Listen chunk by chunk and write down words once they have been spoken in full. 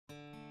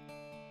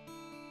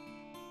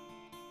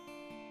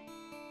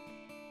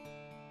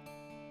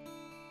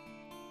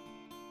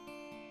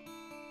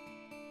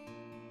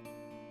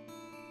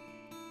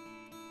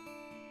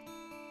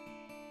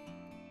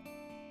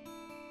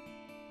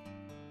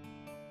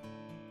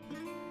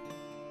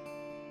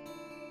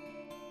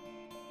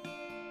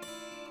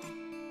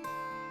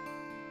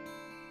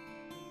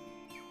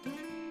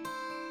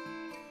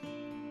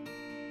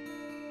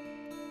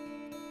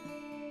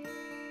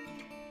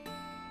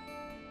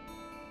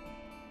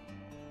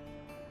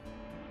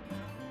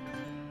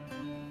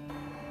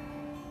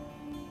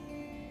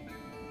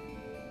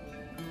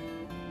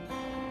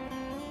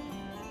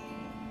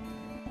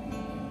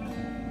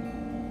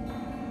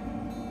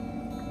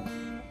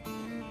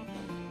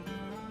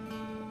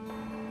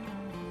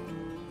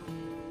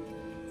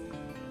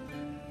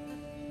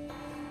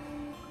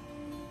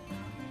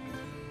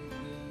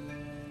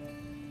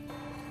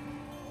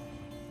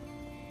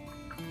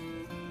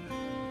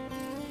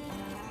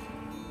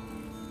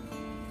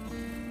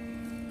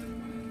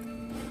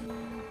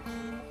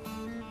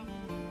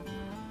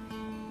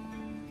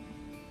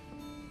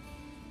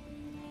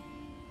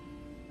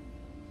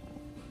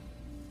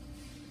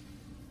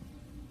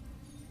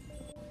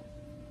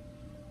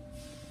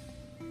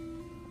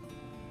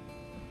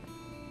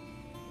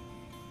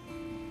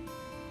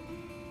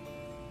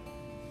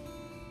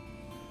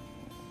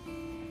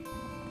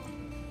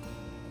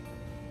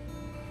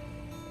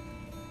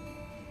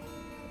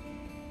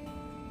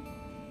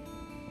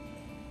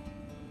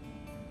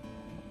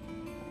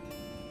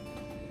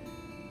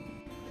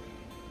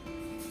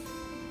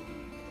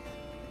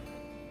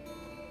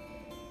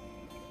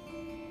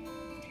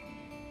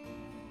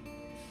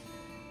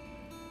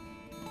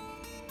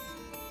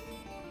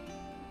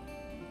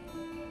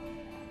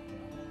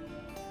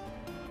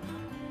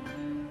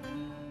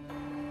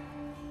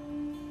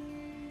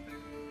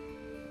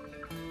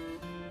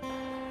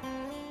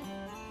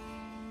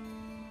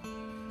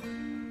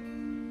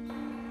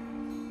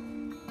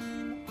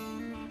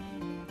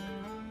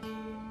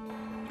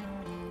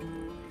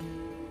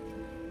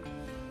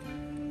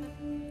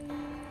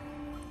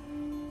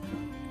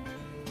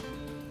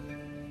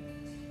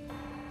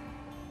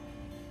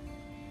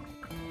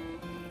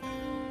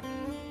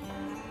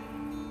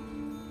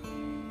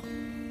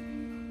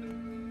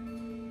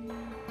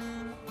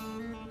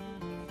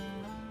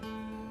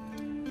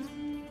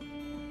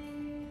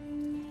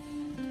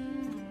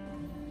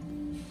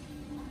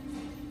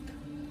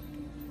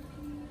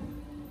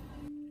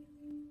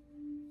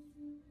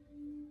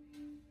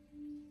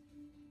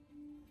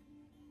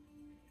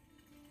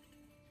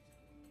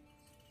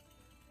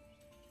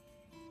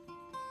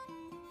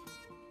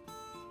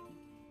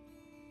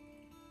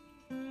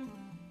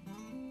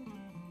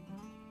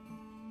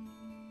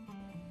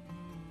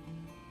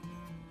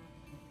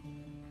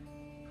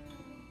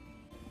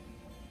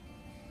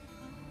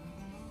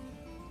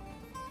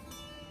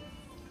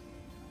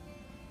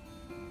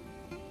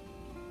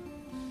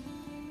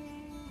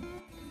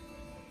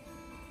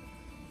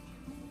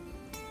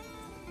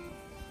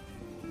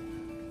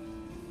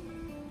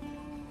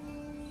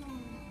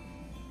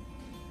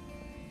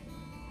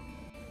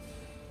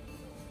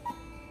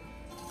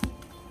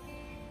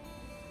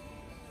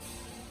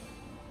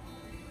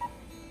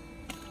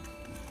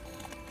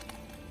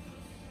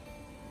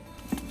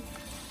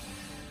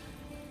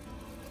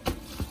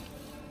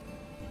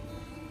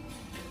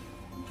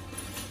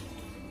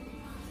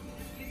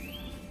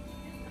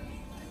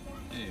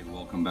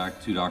Welcome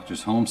back to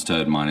Doctor's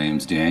Homestead. My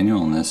name's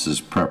Daniel and this is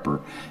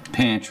Prepper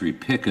Pantry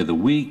Pick of the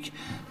Week.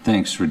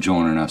 Thanks for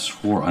joining us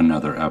for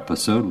another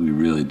episode. We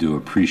really do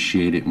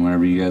appreciate it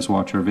whenever you guys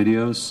watch our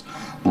videos.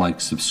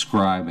 Like,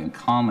 subscribe, and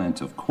comment,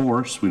 of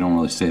course. We don't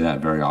really say that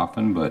very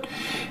often, but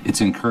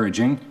it's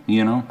encouraging,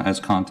 you know, as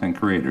content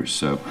creators.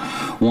 So,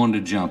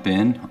 wanted to jump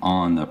in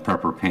on the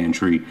Prepper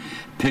Pantry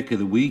Pick of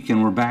the Week,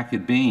 and we're back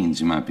at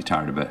beans. You might be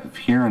tired of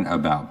hearing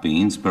about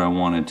beans, but I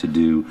wanted to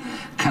do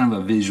kind of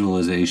a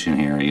visualization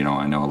here. You know,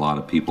 I know a lot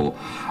of people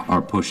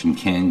are pushing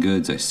canned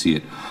goods. I see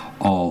it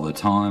all the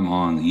time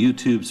on the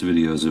YouTube's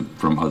videos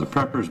from other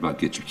preppers about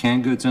get your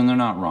canned goods, and they're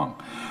not wrong,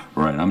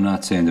 right? I'm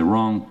not saying they're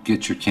wrong.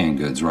 Get your canned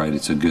goods, right?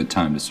 It's a good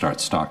time to start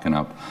stocking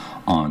up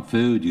on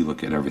food. You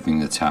look at everything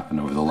that's happened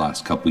over the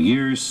last couple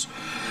years.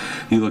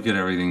 You look at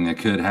everything that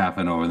could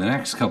happen over the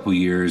next couple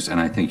years, and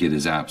I think it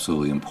is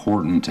absolutely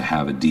important to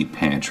have a deep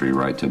pantry,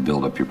 right? To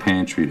build up your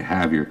pantry, to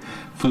have your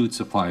food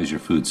supplies, your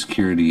food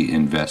security,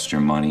 invest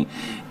your money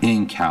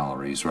in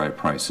calories, right?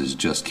 Prices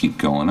just keep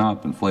going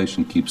up.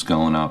 Inflation keeps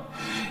going up.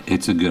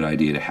 It's a good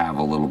idea to have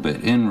a little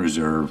bit in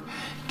reserve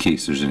in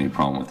case there's any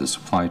problem with the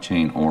supply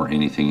chain or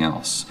anything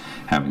else.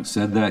 Having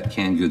said that,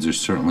 canned goods are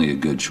certainly a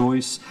good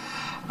choice.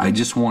 I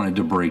just wanted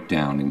to break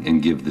down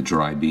and give the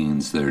dry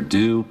beans their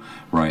due,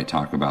 right?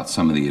 Talk about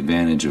some of the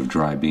advantage of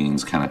dry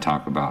beans, kind of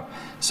talk about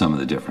some of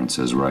the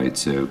differences, right?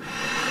 So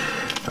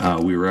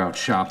we were out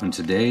shopping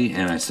today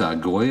and I saw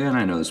Goya, and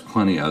I know there's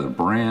plenty of other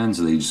brands.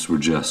 They just were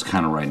just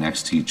kind of right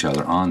next to each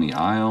other on the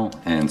aisle,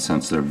 and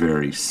since they're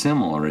very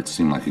similar, it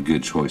seemed like a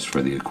good choice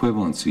for the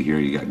equivalency here.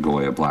 You got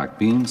Goya black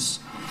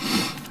beans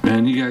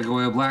and you got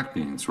Goya black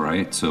beans,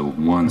 right? So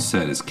one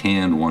set is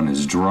canned, one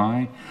is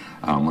dry.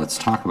 Let's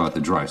talk about the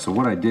dry. So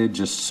what I did,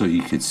 just so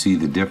you could see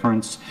the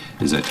difference,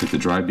 is I took the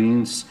dry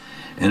beans,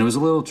 and it was a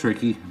little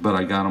tricky, but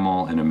I got them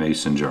all in a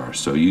mason jar.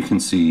 So you can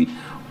see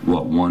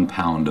what 1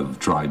 pound of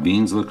dry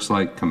beans looks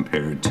like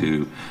compared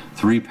to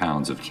 3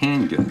 pounds of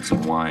canned goods.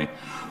 And why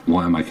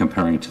am I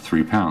comparing it to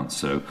 3 pounds?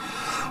 So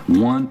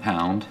 1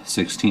 pound,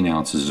 16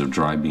 ounces of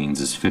dry beans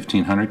is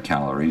 1,500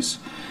 calories,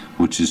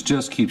 which is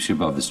just keeps you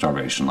above the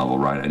starvation level,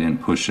 right? I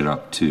didn't push it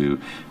up to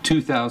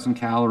 2,000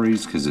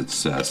 calories because it's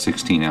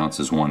 16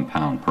 ounces, 1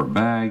 pound per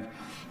bag.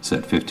 So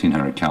at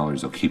 1,500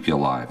 calories will keep you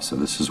alive. So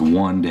this is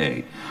 1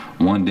 day.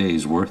 1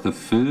 day's worth of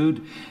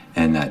food,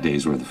 and that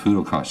day's worth of food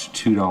will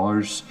cost you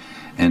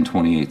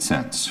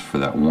 $2.28 for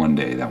that 1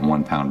 day, that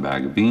 1 pound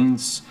bag of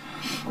beans.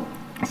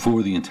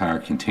 For the entire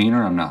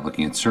container, I'm not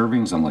looking at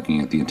servings, I'm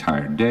looking at the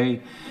entire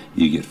day.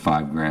 You get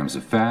 5 grams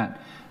of fat,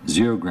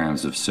 0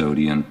 grams of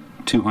sodium,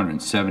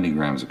 270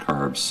 grams of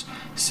carbs,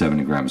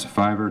 70 grams of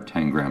fiber,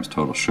 10 grams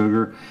total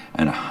sugar,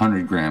 and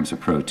 100 grams of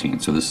protein.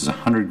 So this is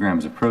 100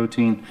 grams of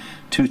protein,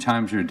 2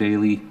 times your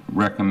daily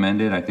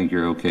recommended. I think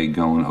you're okay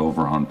going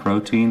over on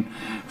protein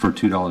for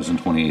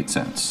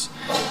 $2.28.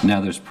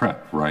 Now there's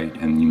prep, right?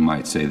 And you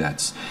might say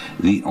that's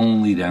the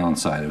only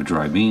downside of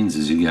dry beans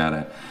is you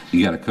gotta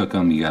cook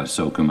them, you gotta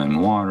soak them in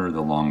water.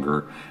 The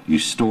longer you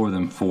store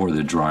them for,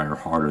 the drier,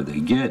 harder they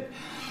get.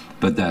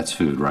 But that's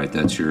food, right?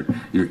 That's your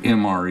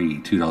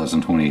MRE,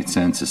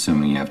 $2.28,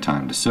 assuming you have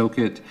time to soak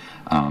it,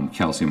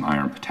 calcium,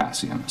 iron,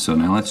 potassium. So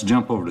now let's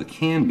jump over to the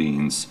canned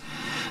beans.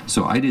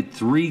 So I did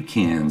 3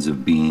 cans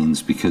of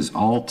beans because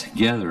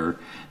altogether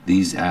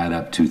these add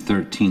up to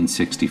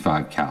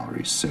 1,365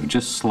 calories. So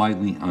just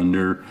slightly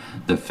under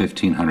the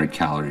 1,500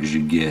 calories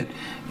you get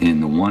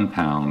in the 1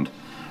 pound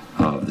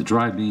of the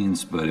dry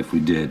beans. But if we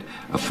did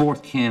a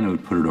 4th can, it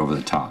would put it over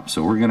the top.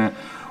 So we're gonna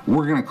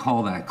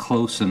call that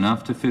close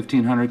enough to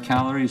 1,500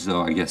 calories,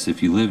 though I guess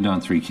if you lived on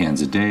 3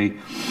 cans a day,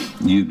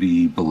 you'd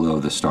be below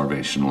the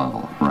starvation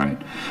level, right?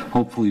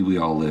 Hopefully we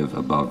all live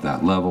above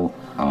that level,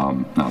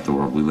 not the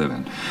world we live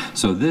in.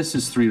 So this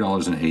is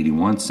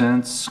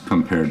 $3.81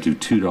 compared to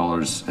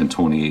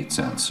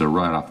 $2.28. So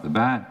right off the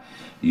bat,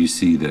 you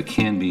see the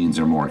canned beans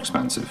are more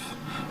expensive,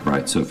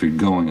 right? So if you're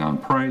going on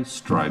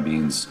price, dry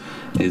beans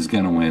is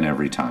going to win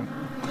every time.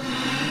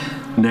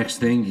 Next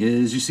thing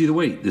is you see the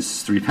weight. This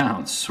is 3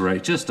 pounds,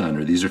 right? Just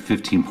under. These are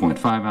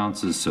 15.5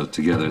 ounces, so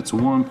together it's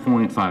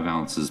 1.5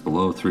 ounces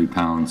below 3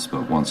 pounds,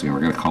 but once again, we're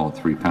going to call it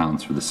 3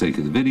 pounds for the sake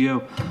of the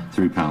video.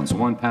 3 pounds,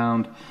 1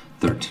 pound,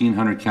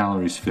 1,300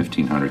 calories,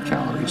 1,500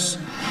 calories.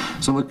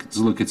 So let's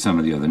look at some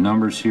of the other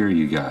numbers here.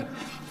 You got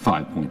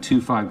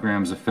 5.25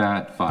 grams of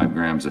fat, 5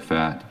 grams of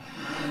fat.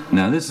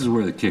 Now this is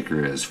where the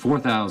kicker is.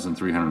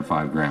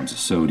 4,305 grams of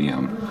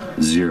sodium,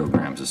 0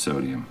 grams of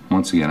sodium.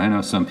 Once again, I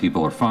know some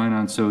people are fine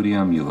on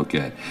sodium. You look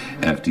at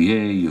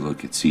FDA, you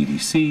look at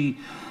CDC.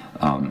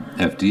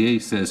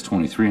 FDA says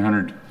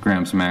 2,300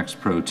 grams max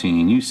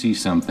protein. You see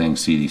something,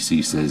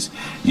 CDC says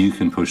you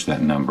can push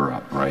that number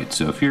up, right?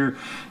 So if you're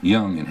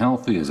young and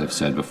healthy, as I've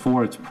said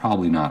before, it's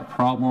probably not a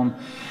problem.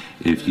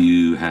 If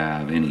you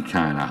have any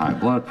kind of high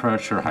blood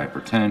pressure,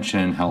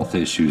 hypertension, health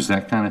issues,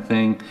 that kind of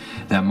thing,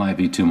 that might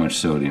be too much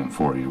sodium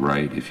for you,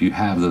 right? If you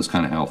have those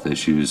kind of health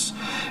issues,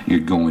 you're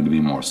going to be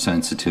more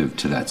sensitive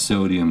to that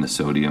sodium. The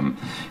sodium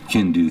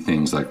can do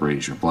things like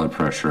raise your blood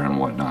pressure and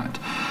whatnot.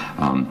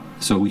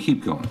 So we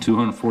keep going.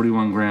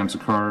 241 grams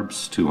of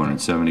carbs,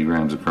 270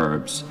 grams of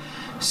carbs,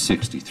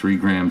 63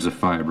 grams of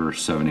fiber,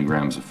 70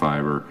 grams of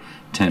fiber,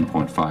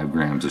 10.5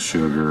 grams of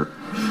sugar,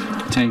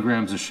 10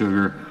 grams of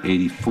sugar,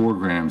 84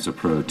 grams of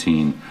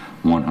protein,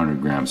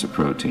 100 grams of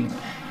protein,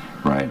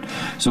 right?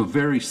 So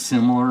very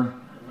similar,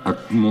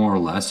 more or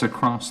less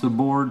across the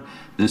board.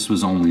 This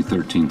was only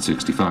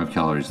 1365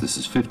 calories. This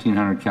is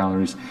 1500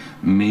 calories.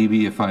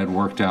 Maybe if I had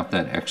worked out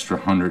that extra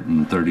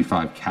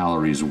 135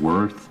 calories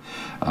worth,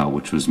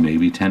 which was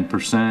maybe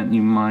 10%,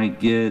 you might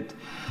get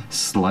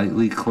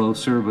slightly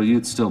closer, but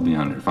you'd still be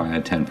under. If I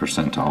had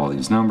 10% to all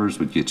these numbers,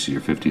 would get you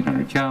your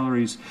 1500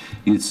 calories,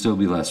 you'd still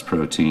be less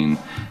protein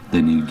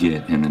than you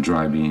get in the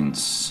dry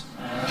beans.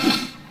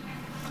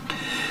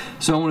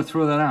 So I want to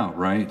throw that out,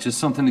 right? Just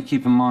something to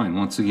keep in mind.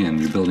 Once again,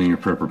 you're building your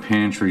prepper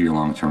pantry, your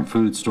long-term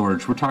food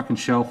storage. We're talking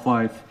shelf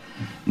life.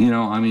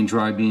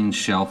 Dry beans,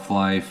 shelf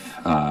life,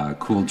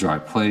 cool, dry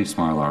place,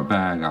 Mylar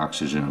bag,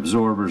 oxygen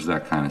absorbers,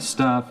 that kind of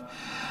stuff.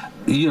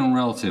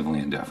 Relatively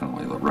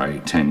indefinitely,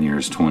 right? 10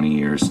 years, 20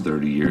 years,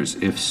 30 years,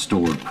 if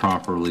stored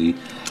properly.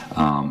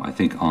 I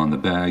think on the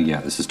bag,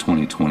 this is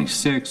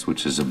 2026,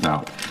 which is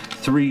about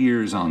 3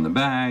 years on the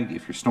bag.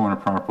 If you're storing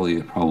it properly,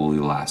 it probably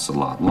lasts a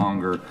lot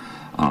longer.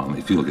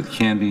 If you look at the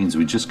canned beans,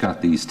 we just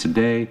got these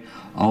today.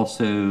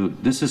 Also,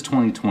 this is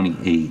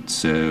 2028,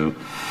 so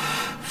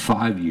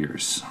 5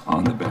 years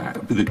on the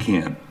bag, the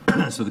can.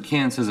 So the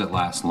can says it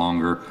lasts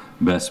longer,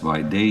 best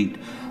by date.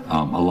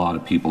 A lot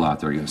of people out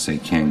there are going to say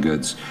canned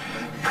goods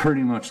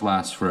pretty much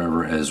last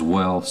forever as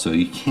well, so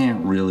you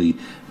can't really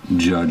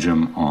judge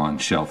them on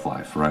shelf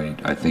life, right?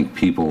 I think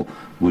people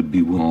would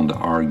be willing to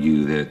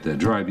argue that the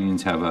dry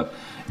beans have a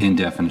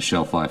indefinite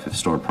shelf life if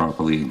stored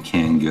properly, and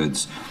canned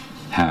goods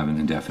have an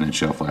indefinite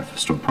shelf life if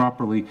stored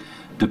properly,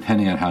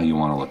 depending on how you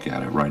want to look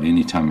at it, right?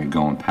 Anytime you're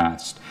going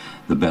past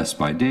the best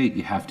by date,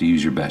 you have to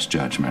use your best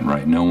judgment,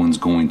 right? No one's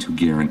going to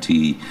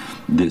guarantee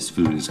this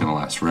food is going to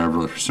last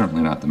forever.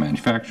 Certainly not the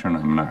manufacturer, and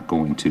I'm not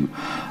going to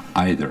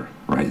either,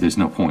 right? There's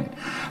no point.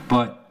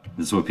 But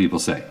this is what people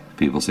say.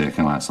 People say it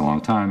can last a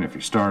long time. If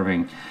you're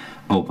starving,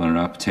 open it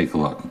up, take a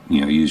look.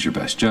 Use your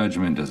best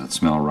judgment. Does it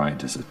smell right?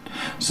 Does it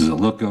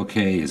look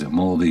okay? Is it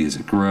moldy? Is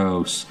it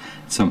gross?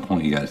 At some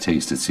point, you got to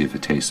taste it, see if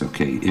it tastes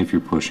okay. If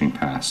you're pushing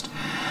past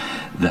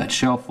that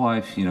shelf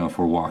life, if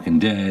we're Walking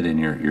Dead and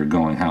you're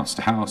going house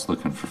to house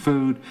looking for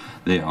food,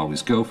 they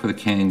always go for the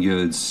canned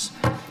goods.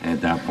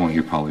 At that point,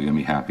 you're probably going to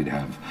be happy to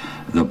have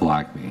the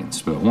black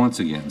beans. But once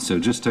again, so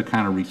just to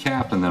kind of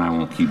recap, and then I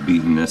won't keep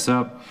beating this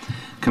up,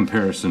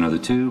 comparison of the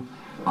two.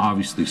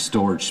 Obviously,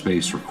 storage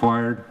space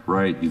required,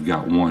 right? You've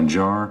got 1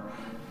 jar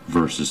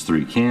versus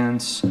 3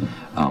 cans.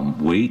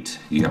 Weight,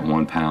 you got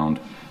 1 pound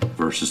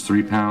versus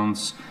 3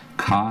 pounds.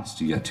 Cost,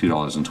 you got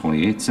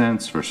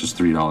 $2.28 versus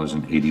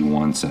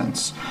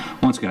 $3.81.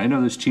 Once again, I know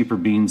there's cheaper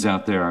beans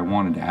out there. I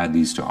wanted to add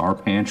these to our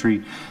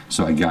pantry,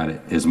 so I got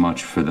it as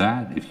much for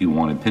that. If you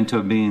wanted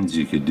pinto beans,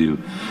 you could do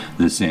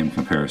the same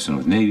comparison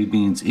with navy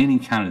beans. Any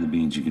kind of the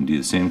beans, you can do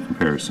the same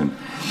comparison.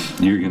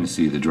 You're going to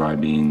see the dry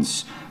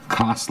beans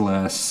cost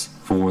less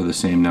for the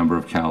same number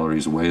of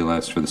calories, way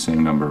less for the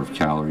same number of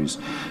calories.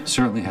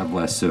 Certainly have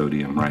less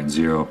sodium, right?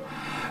 0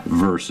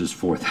 versus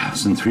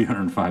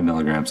 4,305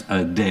 milligrams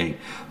a day.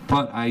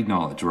 But I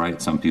acknowledge,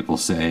 right? Some people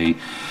say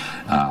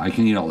I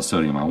can eat all the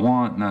sodium I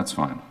want, and that's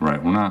fine, right?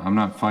 I'm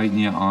not fighting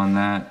you on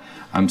that.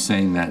 I'm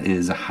saying that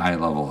is a high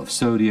level of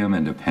sodium,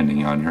 and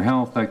depending on your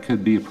health, that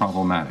could be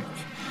problematic,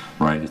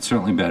 right? It's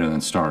certainly better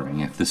than starving.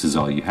 If this is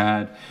all you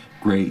had,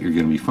 great, you're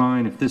going to be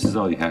fine. If this is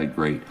all you had,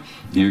 great,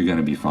 you're going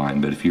to be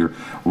fine. But if you're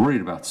worried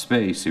about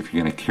space, if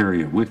you're going to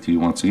carry it with you,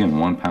 once again,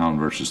 1 pound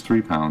versus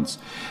 3 pounds,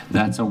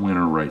 that's a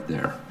winner right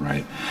there,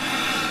 right?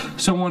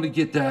 So I wanted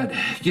to get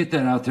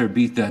that out there,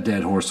 beat that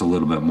dead horse a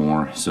little bit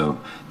more.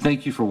 So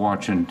thank you for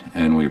watching,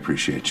 and we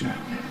appreciate you.